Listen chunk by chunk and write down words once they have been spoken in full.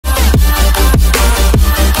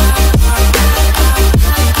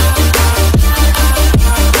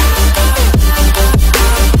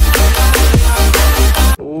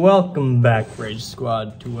Welcome back, Rage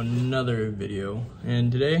Squad, to another video.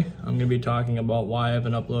 And today I'm gonna be talking about why I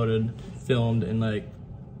haven't filmed in like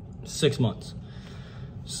 6 months.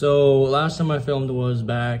 So last time I filmed was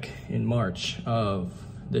back in March of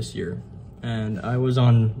this year, and I was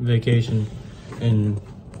on vacation in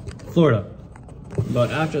Florida. But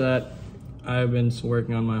after that, I've been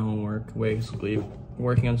working on my homework, basically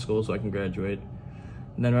working on school so I can graduate.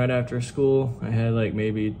 And then right after school, I had like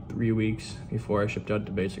maybe 3 weeks before I shipped out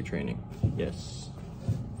to basic training. Yes.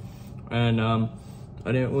 And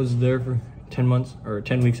was there for 10 months, or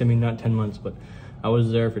 10 weeks, I mean not 10 months, but I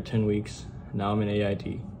was there for 10 weeks. Now I'm in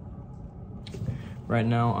AIT. Right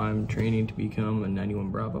now I'm training to become a 91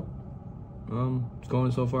 Bravo. It's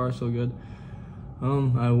going so far so good. I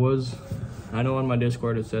know on my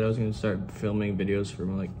Discord it said I was gonna start filming videos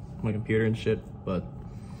from like my computer and shit, but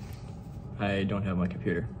I don't have my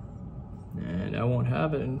computer, and I won't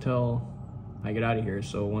have it until I get out of here.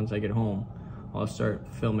 So once I get home, I'll start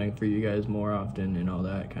filming for you guys more often and all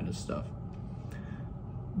that kind of stuff.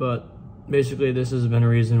 But basically this has been a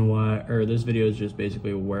reason why, or this video is just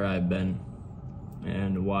basically where I've been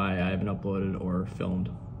and why I haven't uploaded or filmed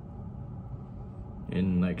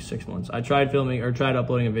in like 6 months. I tried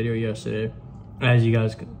uploading a video yesterday. As you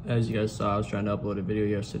guys saw, I was trying to upload a video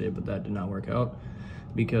yesterday, but that did not work out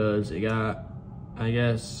because it got, I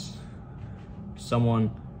guess, I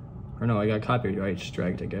got copyright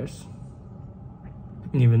striked, I guess.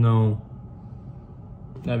 Even though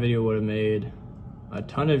that video would have made a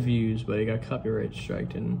ton of views, but it got copyright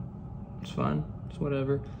striked, and it's fine, it's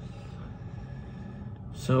whatever.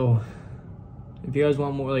 So if you guys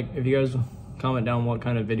want more, if you guys comment down what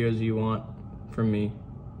kind of videos you want from me.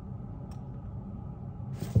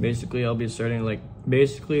 Basically, I'll be starting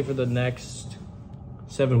basically for the next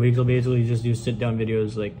 7 weeks, I'll basically just do sit-down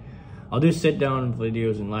videos. I'll do sit-down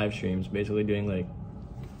videos and live streams, basically doing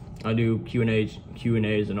I'll do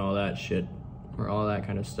Q&As and all that shit, or all that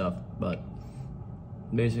kind of stuff. But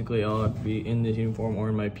basically, I'll be in this uniform or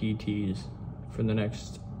in my PTs for the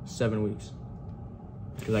next 7 weeks.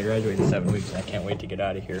 Because I graduate in 7 weeks, and I can't wait to get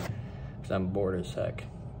out of here, because I'm bored as heck.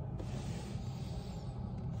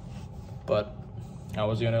 But I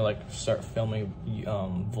was gonna start filming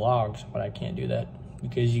vlogs, but I can't do that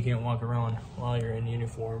because you can't walk around while you're in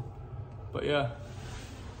uniform. But yeah,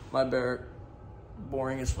 my bear,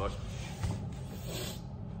 boring as fuck.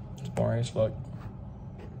 It's boring as fuck.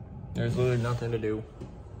 There's literally nothing to do.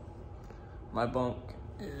 My bunk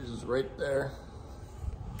is right there.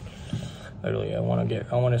 Literally, I want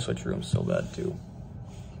to switch rooms so bad too,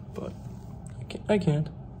 but I can't.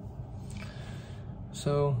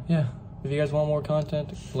 So yeah. If you guys want more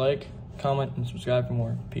content, like, comment, and subscribe for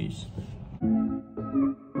more. Peace.